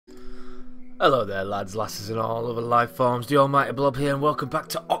Hello there lads, lasses and all other life forms, the almighty Blob here and welcome back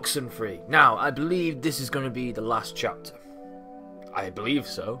to Oxenfree. Now, I believe this is going to be the last chapter. I believe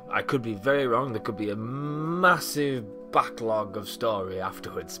so. I could be very wrong, there could be a massive backlog of story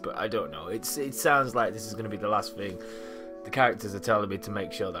afterwards, but I don't know. It sounds like this is going to be the last thing. The characters are telling me to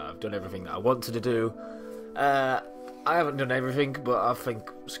make sure that I've done everything that I wanted to do. I haven't done everything, but I think,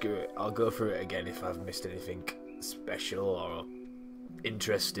 screw it, I'll go through it again if I've missed anything special or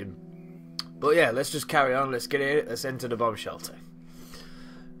interesting. But yeah, let's just carry on, let's get in, let's enter the bomb shelter.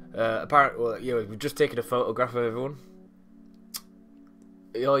 Apparently, well, yeah, we've just taken a photograph of everyone.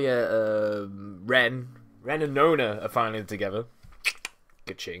 Oh yeah, Ren and Nona are finally together.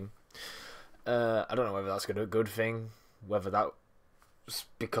 Ka-ching. I don't know whether that's a good thing, whether that's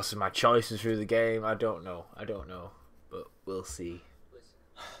because of my choices through the game, I don't know, but we'll see.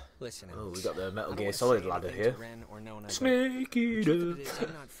 Listen, oh, we got the Metal Gear Solid ladder here. Snake Eater.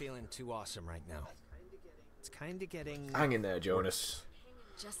 I'm not feeling too awesome right now. It's kind of getting. Hang in there, Jonas.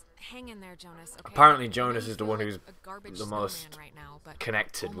 Just hang in there, Jonas. Okay? Apparently, Jonas is the one who's like the most right now,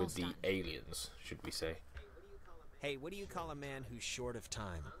 connected with the aliens, should we say? Hey, what do you call a man who's short of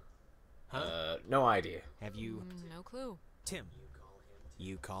time? Huh? No idea. Have you? No clue. Tim.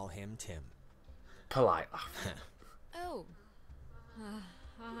 You call him Tim. Polite laugh. Oh.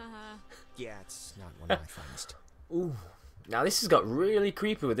 Yeah, it's not one of my finest. Ooh. Now this has got really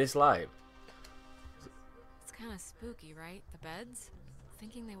creepy with this light. It's kind of spooky, right? The beds?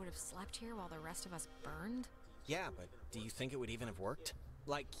 Thinking they would have slept here while the rest of us burned? Yeah, but do you think it would even have worked?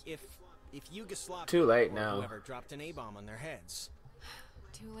 Like, if Yugoslavia Too late or now. whoever dropped an A-bomb on their heads.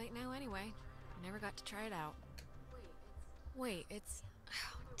 Too late now anyway. Never got to try it out. Wait, it's...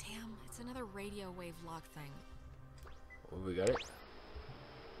 Oh, damn, it's another radio wave lock thing. Oh, we got it.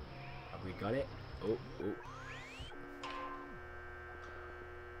 Have we got it? Oh, oh.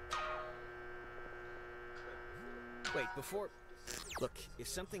 Wait, before... Look, if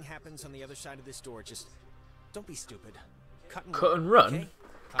something happens on the other side of this door, just... Don't be stupid. Cut and run? Okay?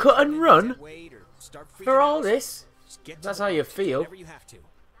 Cut and run? For all out. this? That's how you feel. You have to.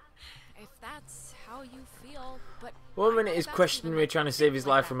 If that's how you feel, but... One minute he's questioning me trying to save his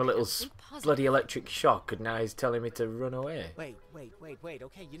life from a little bloody electric shock, and now he's telling me to run away. Wait.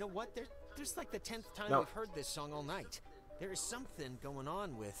 Okay, you know what? There's like the 10th time we've heard this song all night. There is something going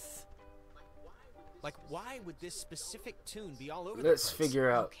on with... Like, why would this specific tune be all over Let's the place?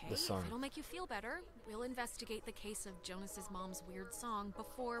 figure out Okay, the song. if it'll make you feel better, we'll investigate the case of Jonas's mom's weird song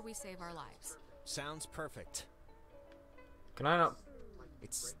before we save our lives. Sounds perfect. Can I not?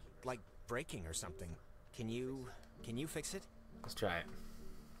 It's like breaking or something. Can you fix it? Let's try it.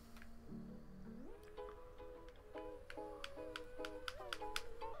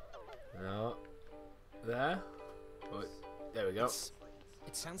 No. There? Oh, there we go.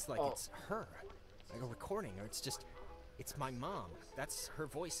 It sounds like it's her. Like a recording, or it's my mom. That's her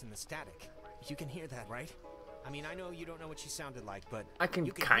voice in the static. You can hear that, right? I mean, I know you don't know what she sounded like, but I can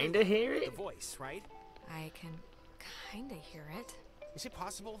you kinda hear it. The voice, right? I can kinda hear it. Is it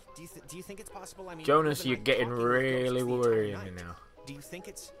possible? Do you think it's possible? I mean, Jonas, you're getting really worrying me now. Do you think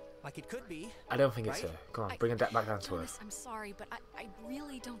it's like it could be? I don't think it's her. Come on, bring it back down to Jonas, earth. I'm sorry, but I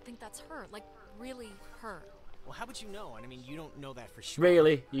really don't think that's her. Like, really her. Well, how would you know? I mean, you don't know that for sure.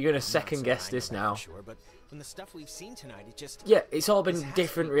 Really? You're gonna second guess this now? Sure, but from the stuff we've seen tonight, it just yeah, it's all been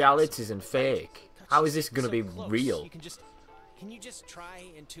different realities and fake. How is this gonna be real? Can you just try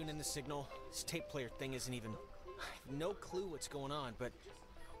and tune in the signal? This tape player thing isn't even. I have no clue what's going on, but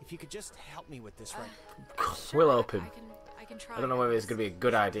if you could just help me with this, right? Sure, We'll open. I can try. I don't know whether it's gonna be a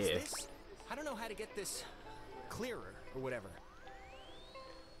good idea. I don't know how to get this clearer or whatever.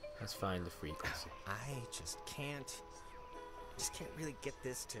 Let's find the frequency. I just can't really get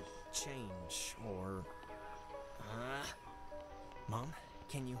this to change or Mom,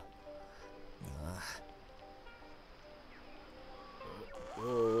 can you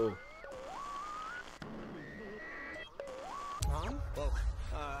Oh. Mom? Whoa.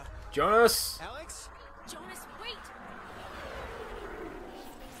 Jonas! Alex? Jonas, wait!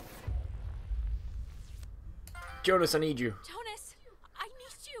 Jonas, I need you. Jonas, I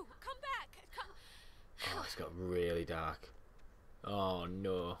need you. Come back. Come. Oh, it's got really dark. Oh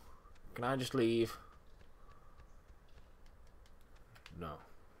no. Can I just leave? No.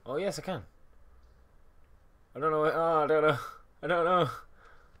 Oh yes, I can. I don't know. Oh, I don't know.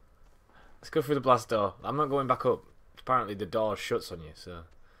 Let's go through the blast door. I'm not going back up. Apparently the door shuts on you, so.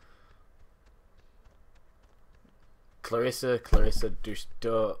 Clarissa, just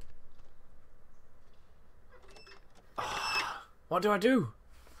don't. What do I do?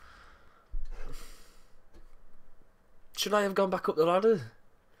 Should I have gone back up the ladder?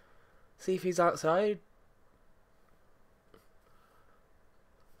 See if he's outside.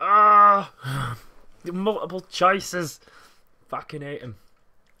 Ah! Multiple choices. Fucking hate him.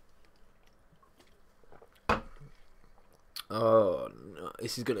 Oh no!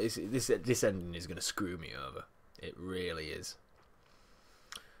 This ending is gonna screw me over. It really is.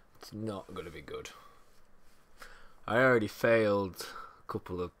 It's not gonna be good. I already failed a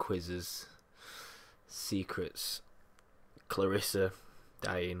couple of quizzes. Secrets. Clarissa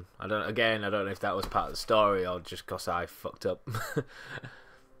dying. I don't know if that was part of the story or just because I fucked up.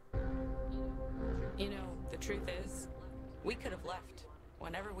 You know, the truth is, we could have left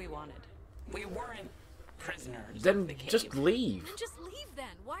whenever we wanted. We weren't prisoners. Then of the cave. just leave. Then just leave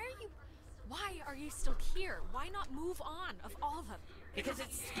then. Why are you still here? Why not move on of all of them? Because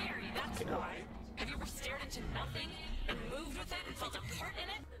it's scary, that's why. Have you ever stared into nothing and moved with it and felt a part in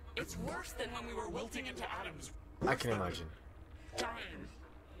it? It's worse than when we were wilting into atoms. I can imagine. Dying.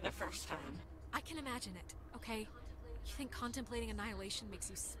 The first time. I can imagine it, okay? You think contemplating annihilation makes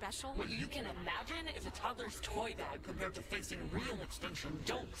you special? What you can imagine is a toddler's toy bag compared to facing real extinction.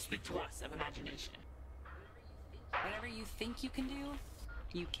 Don't speak to us of imagination. Whatever you think you can do,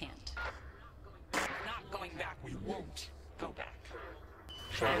 you can't. We're not going back. We won't go back.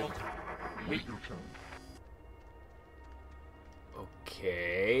 Child, wait your turn.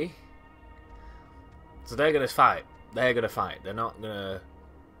 Okay. So they're gonna fight. They're gonna fight. They're not gonna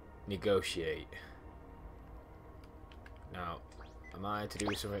negotiate. Now, am I to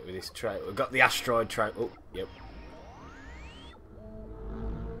do something with this tray? We've got the asteroid tray. Oh, yep.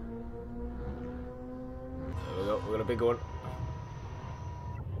 There we go. We got a big one.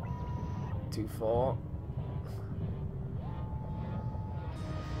 2-4.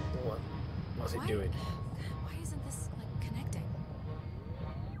 What's it doing? Why isn't this like connecting?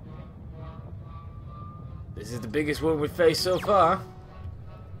 This is the biggest one we've faced so far.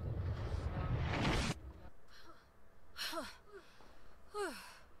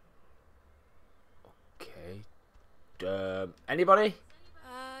 Okay. Anybody?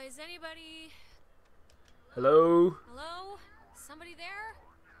 Is anybody... Hello? Hello? Somebody there?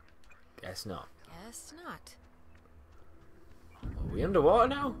 Guess not. Guess not. Are we underwater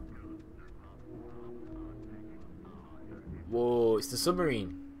now? Whoa, it's the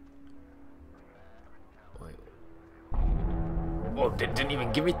submarine. Wait. Oh, didn't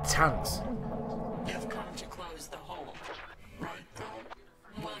even give me the chance. You've come to close the hole, right,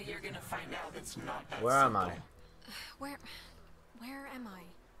 though? Well, you're gonna find out it's not that Where am I? simple. Where am I?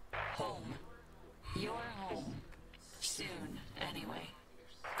 Home. You're home. Soon, anyway.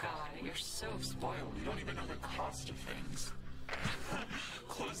 God, you're so spoiled. You don't even know the cost of things.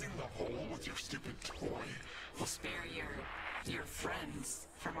 Closing the hole with your stupid toy will spare your friends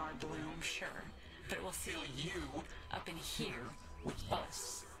from our bloom, sure. But it will seal you up in here with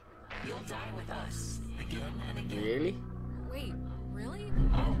us. You'll die with us again and again. Really? Wait, really?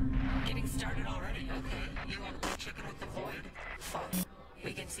 Oh, getting started already. Okay. You want to play chicken with the void? Fine.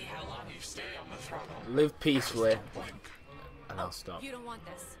 We can see how long you stay on the throttle. Live peacefully. And I'll stop. You don't want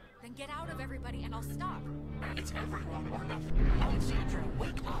this. Then get out of everybody and I'll stop. It's everyone or nothing. Alexandra,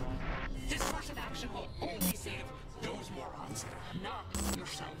 wake up. This course of action will only save those morons, not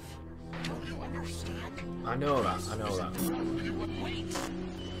yourself. Don't you understand? I know that. I know that. Wait.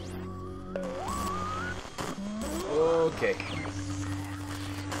 Okay.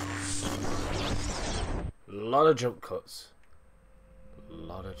 Lot of jump cuts.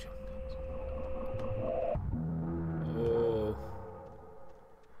 Lot of jump cuts. Oh.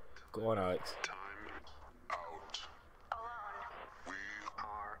 Go on, Alex. Time out. Alone. We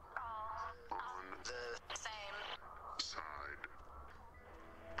Are all on the same side.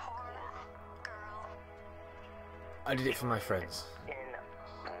 poor girl. I did it for my friends.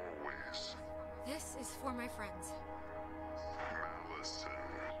 Always. This is for my friends. Malice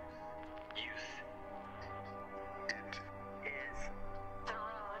and Youth. It is the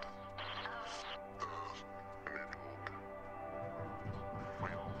road of the middle. We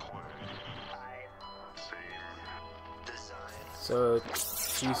all play. Same design. So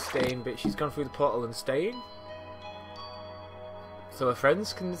she's staying, but she's gone through the portal and staying. So her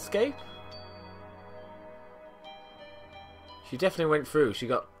friends can escape. She definitely went through. She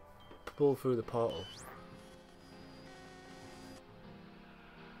got pulled through the portal.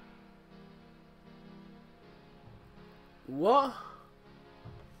 What?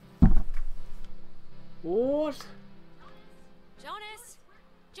 What? Jonas!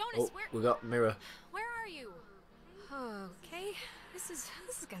 Jonas, Oh, we got mirror. where are you? Okay, this is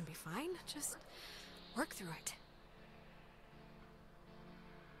gonna be fine. Just work through it.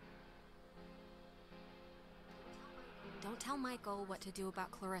 don't tell Michael what to do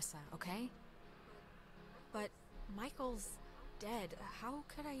about Clarissa, okay? But Michael's dead. How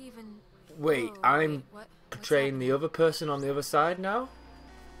could I even... Wait, Oh, I'm wait, what's portraying the happening? other person on the other side now?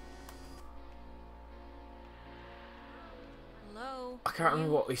 Hello? I can't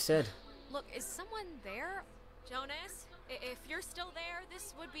remember what we said. Look, is someone there? Jonas, if you're still there,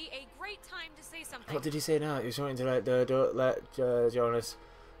 this would be a great time to say something. What did he say now? He was wanting to don't let Jonas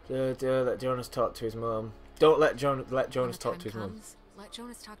let Jonas talk to his mum. Don't let Jonas talk to his mum. Let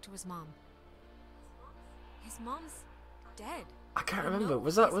Jonas talk to his mom. His mom's dead. I can't I remember. know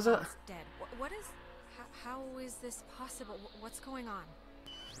Was that his mom's dead? What is... How is this possible? What's going on?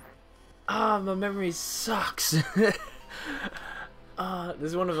 Ah, my memory sucks.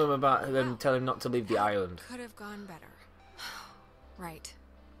 There's one of them about them telling him not to leave the island. Could have gone better. Right.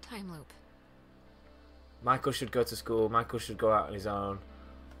 Time loop. Michael should go to school. Michael should go out on his own.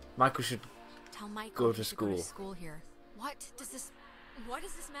 Michael should Tell Michael go he to should go to school. school here. What does this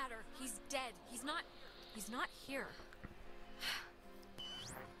matter? He's dead. He's not here.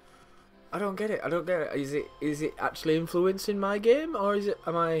 I don't get it. I don't get it. Is it actually influencing my game, or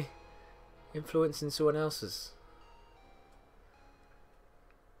am I influencing someone else's?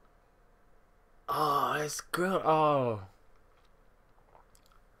 Oh, it's good. Oh.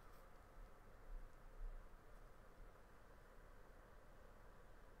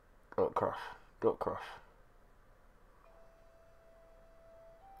 Don't crush. Don't crush.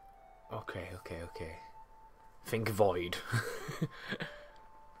 Okay. Think void.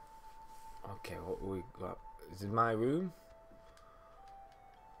 Okay, what we got? Is it my room?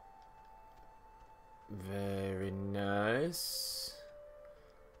 Very nice.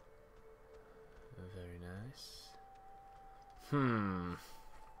 Very nice.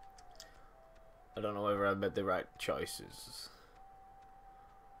 I don't know whether I made the right choices.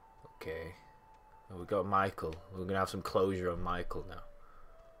 Okay. Well, we got Michael. We're gonna have some closure on Michael now.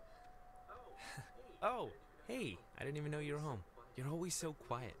 Oh, hey! I didn't even know you were home. You're always so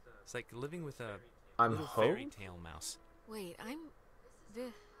quiet. It's like living with a I'm little home? fairy tale mouse. Wait,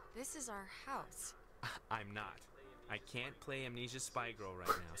 this is our house. I'm not. I can't play Amnesia Spy Girl right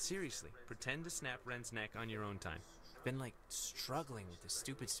now. Seriously, pretend to snap Ren's neck on your own time. I've been like struggling with this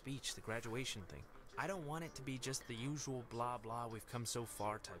stupid speech, the graduation thing. I don't want it to be just the usual blah blah we've come so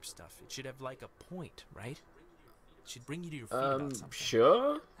far type stuff. It should have like a point, right? It should bring you to your feet about something.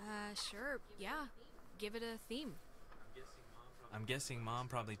 Sure? Sure, yeah. Give it a theme. I'm guessing Mom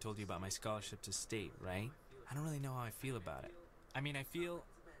probably told you about my scholarship to state, right? I don't really know how I feel about it. I mean, I feel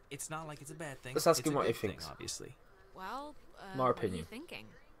it's not like it's a bad thing. Let's ask It's him a what he good thing, thinks. obviously. Well, More what are opinion. you thinking?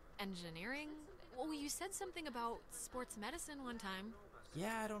 Engineering? Well, you said something about sports medicine one time.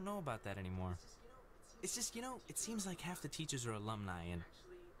 Yeah, I don't know about that anymore. It's just, you know, it seems like half the teachers are alumni, and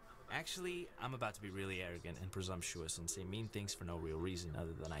actually, I'm about to be really arrogant and presumptuous and say mean things for no real reason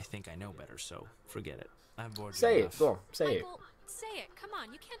other than I think I know better, so forget it. I'm bored. Say it. enough. Go on. Say it. Michael, say it. Come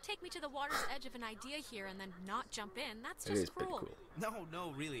on, you can't take me to the water's edge of an idea here and then not jump in. That's It just is pretty cruel. cool.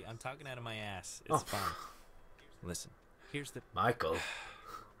 No, really, I'm talking out of my ass. It's fine. Listen, here's the... Michael.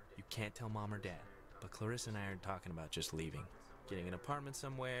 You can't tell Mom or Dad, but Clarissa and I are talking about just leaving. Getting an apartment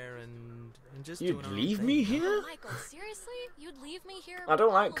somewhere and just You'd doing our own leave thing, me you know? here? Michael, seriously? You'd leave me here? I don't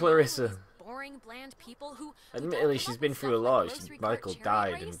all like alone Clarissa. with these boring, bland people who Admittedly, don't she's come up been with through a stuff like lot. grocery cart Michael cherry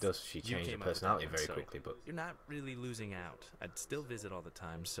died, race? and she You changed her came up with that personality one, very so quickly. But you're not really losing out. I'd still visit all the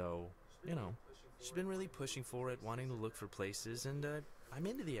time, so, you know. She's been really pushing for it, wanting to look for places, and I'm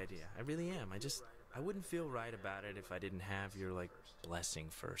into the idea. I really am. I wouldn't feel right about it if I didn't have your, like, blessing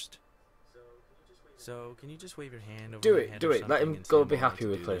first. So, can you just wave your hand over do my it. head Do or it. Let something him and say go I'm be all right happy to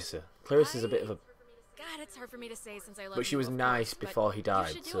with do this? Clarissa. Clarissa's a bit of a... God, it's hard for me to say since I love But she you, was of nice course, but before he you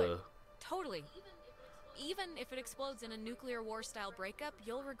died, should do so... it. Totally. Even if it explodes in a nuclear war-style breakup,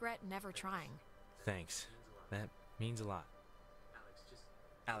 you'll regret never trying. Thanks. That means a lot.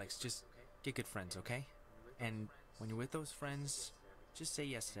 Alex, just get good friends, okay? And when you're with those friends, just say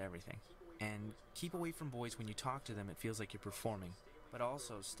yes to everything. And keep away from boys when you talk to them, it feels like you're performing. But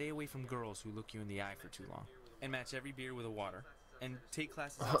also, stay away from girls who look you in the eye for too long. And match every beer with a water. And take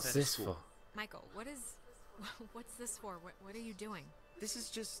classes What's outside of this school. for? Michael, what's this for? What are you doing? This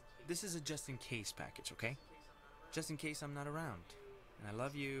is a just-in-case package, okay? Just in case I'm not around. And I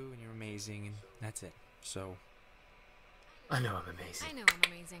love you, and you're amazing, and that's it. So... I know I'm amazing. I know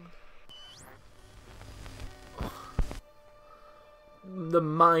I'm amazing. The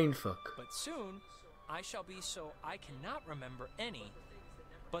mindfuck. But soon, I shall be so I cannot remember any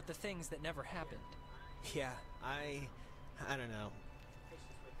but the things that never happened. Yeah, I don't know.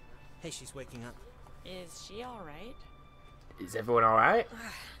 Hey, she's waking up. Is she alright? Is everyone alright?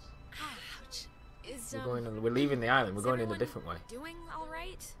 Ouch. Is, We're leaving the island. We're is going in a everyone different way. doing all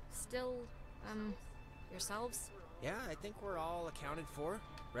right? Still, yourselves? Yeah, I think we're all accounted for,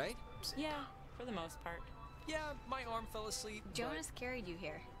 right? Yeah, for the most part. Yeah, my arm fell asleep. Jonas carried you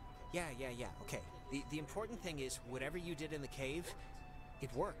here. Yeah, okay. The important thing is, whatever you did in the cave,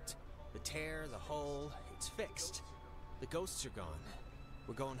 it worked. The tear, the hole, it's fixed. The ghosts are gone.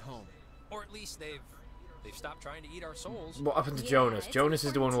 We're going home. Or at least they've stopped trying to eat our souls. What happened to Yeah, Jonas? it's Jonas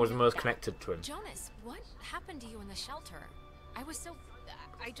is the one who was important to most know connected to him. Jonas, what happened to you in the shelter? I was so...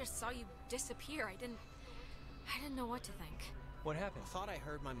 I just saw you disappear. I didn't know what to think. What happened? I thought I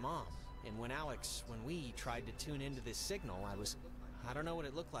heard my mom. And when we tried to tune into this signal, I don't know what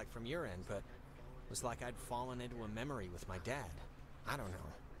it looked like from your end, but it was like I'd fallen into a memory with my dad. I don't know.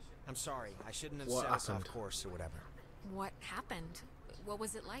 I'm sorry. I shouldn't have set us off course or whatever. What happened? What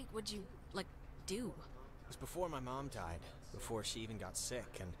was it like? What'd you, do? It was before my mom died, before she even got sick,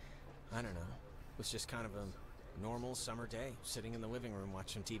 and I don't know. It was just kind of a normal summer day, sitting in the living room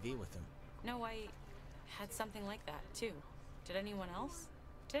watching TV with him. No, I had something like that, too. Did anyone else?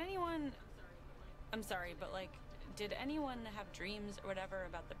 I'm sorry, but did anyone have dreams or whatever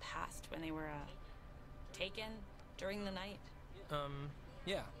about the past when they were, taken during the night?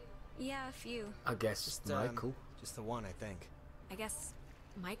 Yeah. Yeah, a few. I guess Just, Michael. Just the one, I think. I guess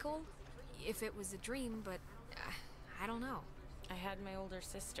Michael? If it was a dream, but I don't know. I had my older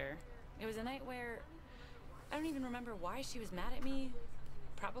sister. It was a night where I don't even remember why she was mad at me.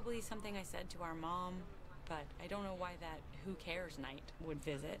 Probably something I said to our mom, but I don't know why that who cares night would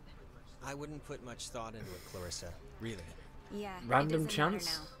visit. I wouldn't put much thought into it, Clarissa. Really. Yeah. Random it doesn't matter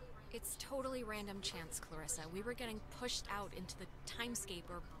chance? now. It's totally random chance, Clarissa. We were getting pushed out into the timescape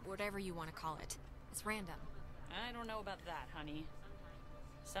or whatever you want to call it. It's random. I don't know about that, honey.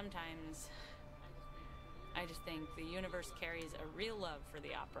 Sometimes I just think the universe carries a real love for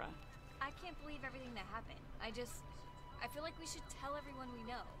the opera. I can't believe everything that happened. I feel like we should tell everyone we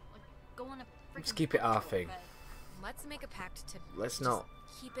know. Go on a freaking Let's keep it our tour, thing. but Let's make a pact to Let's just not.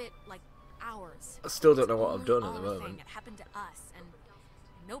 keep it ours. I still don't know It's what I've done at only the our moment. thing. It happened to us, and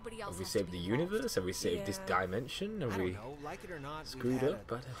nobody else Have we has to saved be the involved. universe? Have we saved this Yeah. dimension? Have I we? don't know, like it or not, screwed we've up,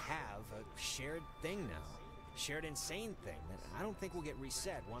 but- have a shared thing now. Shared insane thing that I don't think will get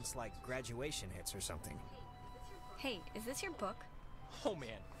reset once, graduation hits or something. hey, is this your book? Oh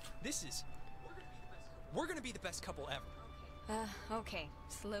man, we're gonna be the best couple ever. Okay,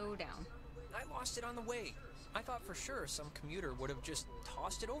 slow down. I lost it on the way. I thought for sure some commuter would have just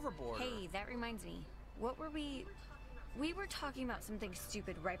tossed it overboard. Hey, that reminds me. What were we were talking about something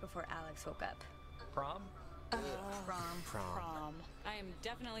stupid right before Alex woke up. Prom? Prom. I am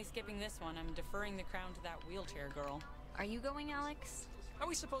definitely skipping this one. I'm deferring the crown to that wheelchair girl. Are you going, Alex? Are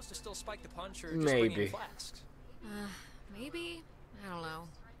we supposed to still spike the punch or just bring Maybe. in flasks? Maybe? I don't know.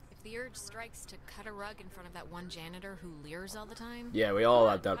 If the urge strikes to cut a rug in front of that one janitor who leers all the time. Yeah, we all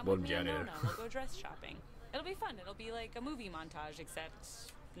Come had that with one me and janitor. Nona. We'll go dress shopping. It'll be fun. It'll be like a movie montage,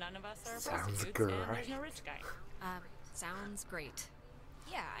 except none of us are Sounds prostitutes and there's great. no rich guy. Sounds great.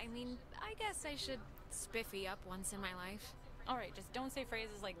 Yeah, I mean, I guess I should spiffy up once in my life. All right, just don't say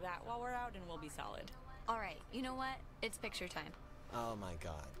phrases like that while we're out, and we'll be solid. All right, you know what? It's picture time. Oh my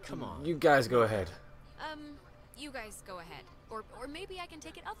god, come on. You guys go ahead. You guys go ahead. Or maybe I can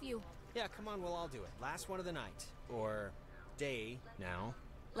take it of you. Yeah, come on, we'll all do it. Last one of the night. Or day, now.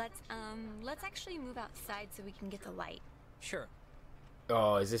 Let's actually move outside so we can get the light. Sure.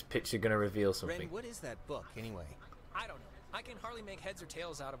 Oh, is this picture gonna reveal Ren, something? what is that book, anyway? I don't know. I can hardly make heads or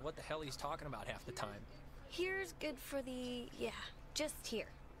tails out of what the hell he's talking about half the time. Here's good for the... yeah, just here.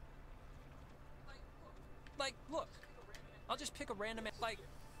 Look. I'll just pick a random... like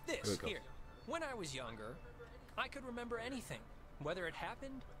Here this, we go. here. When I was younger, I could remember anything, whether it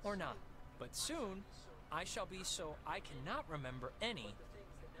happened or not. But soon, I shall be so I cannot remember any,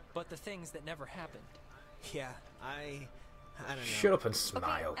 but the things that never happened. Yeah, I don't know. Shut up and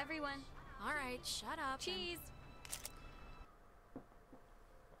smile. Okay, everyone, All right, shut up. cheese.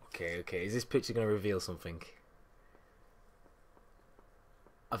 Okay. Is this picture gonna reveal something?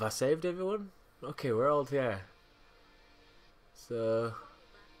 Have I saved everyone? Okay, we're all there. So...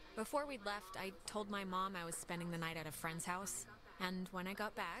 Before we'd left, I told my mom I was spending the night at a friend's house. And when I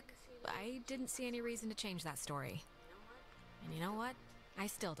got back, I didn't see any reason to change that story. And you know what? I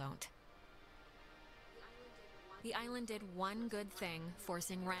still don't. The island did one good thing,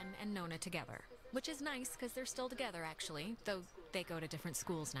 forcing Ren and Nona together. Which is nice, because they're still together, actually, though they go to different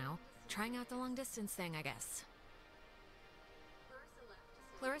schools now. Trying out the long-distance thing, I guess.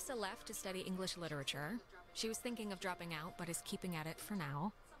 Clarissa left to study English literature. She was thinking of dropping out, but is keeping at it for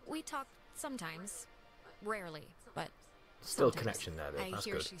now. We talk sometimes. Rarely, but Still a Sometimes. connection there, though. I That's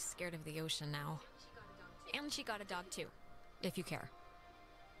hear good. she's scared of the ocean now. And she got a dog too, if you care.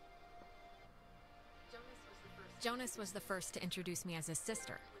 Jonas was the first to introduce me as his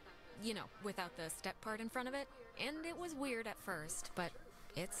sister. You know, without the step part in front of it. And it was weird at first, but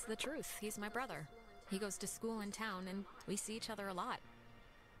it's the truth. He's my brother. He goes to school in town, and we see each other a lot.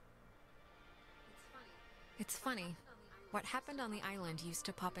 It's funny. What happened on the island used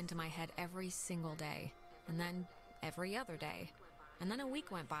to pop into my head every single day. And then every other day. And then a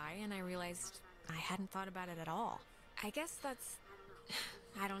week went by, and I realized I hadn't thought about it at all. I guess that's...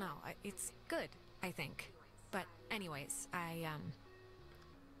 I don't know. It's good, I think. But anyways,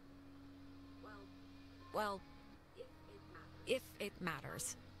 well, if it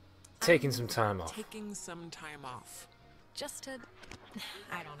matters. Taking some time off. Taking some time off. Just to,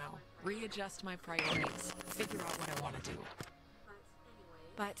 I don't know, readjust my priorities. Figure out what I want to do.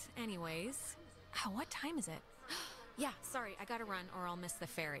 But anyways, what time is it? Yeah, sorry, I gotta run or I'll miss the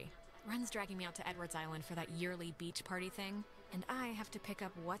ferry. Ren's dragging me out to Edwards Island for that yearly beach party thing. And I have to pick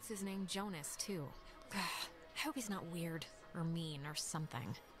up what's-his-name Jonas, too. I hope he's not weird or mean or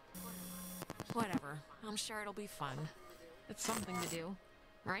something. Whatever. I'm sure it'll be fun. It's something to do,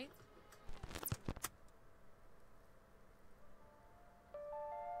 right?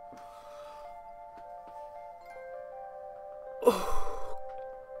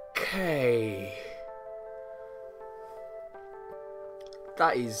 Okay.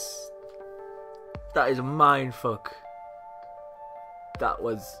 That is a mindfuck. That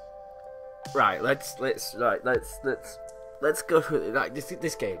was right. Let's go through it. Like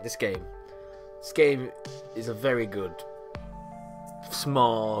this game is a very good,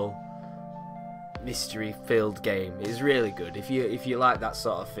 small, mystery-filled game. It is really good. If you like that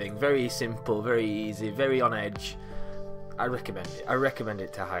sort of thing, very simple, very easy, very on edge. I recommend it. I recommend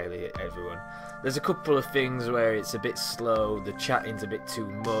it to highly everyone. There's a couple of things where it's a bit slow. The chatting's a bit too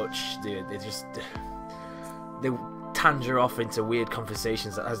much. They tangle off into weird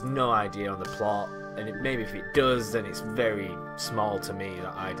conversations that has no idea on the plot. And maybe if it does, then it's very small to me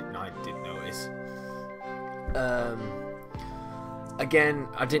that I didn't notice. Again,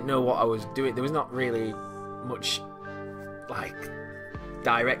 I didn't know what I was doing. There was not really much like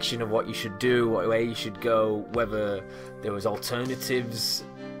direction of what you should do, what way you should go, whether there was alternatives.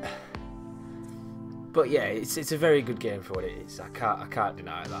 But yeah, it's a very good game for what it is. I can't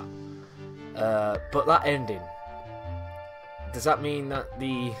deny that. But that ending, does that mean that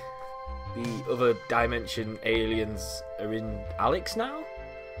the other dimension aliens are in Alex now?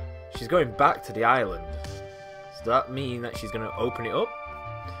 She's going back to the island. Does that mean that she's going to open it up?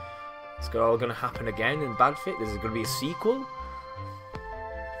 It's all going to happen again in Bad Fit? Is there going to be a sequel?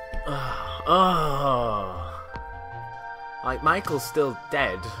 Like, Michael's still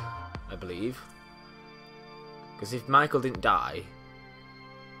dead, I believe. Because if Michael didn't die,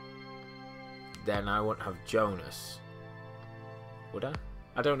 then I wouldn't have Jonas. Would I?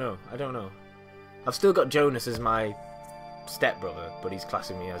 I don't know. I've still got Jonas as my stepbrother, but he's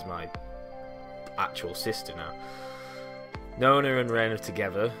classing me as my actual sister now. Nona and Ren are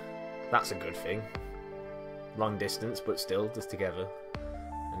together. That's a good thing. Long distance, but still, just together.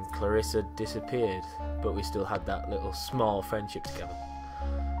 And Clarissa disappeared, but we still had that little small friendship together.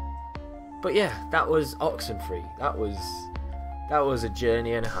 But yeah, that was Oxenfree. That was a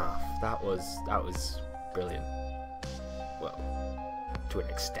journey and a half. That was brilliant. Well, to an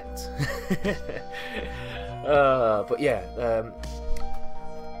extent. But yeah,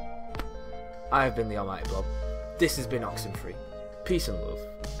 I've been the Almighty Blob. This has been Oxenfree. Peace and love.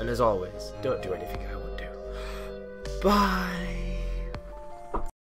 And as always, don't do anything I won't do. Bye!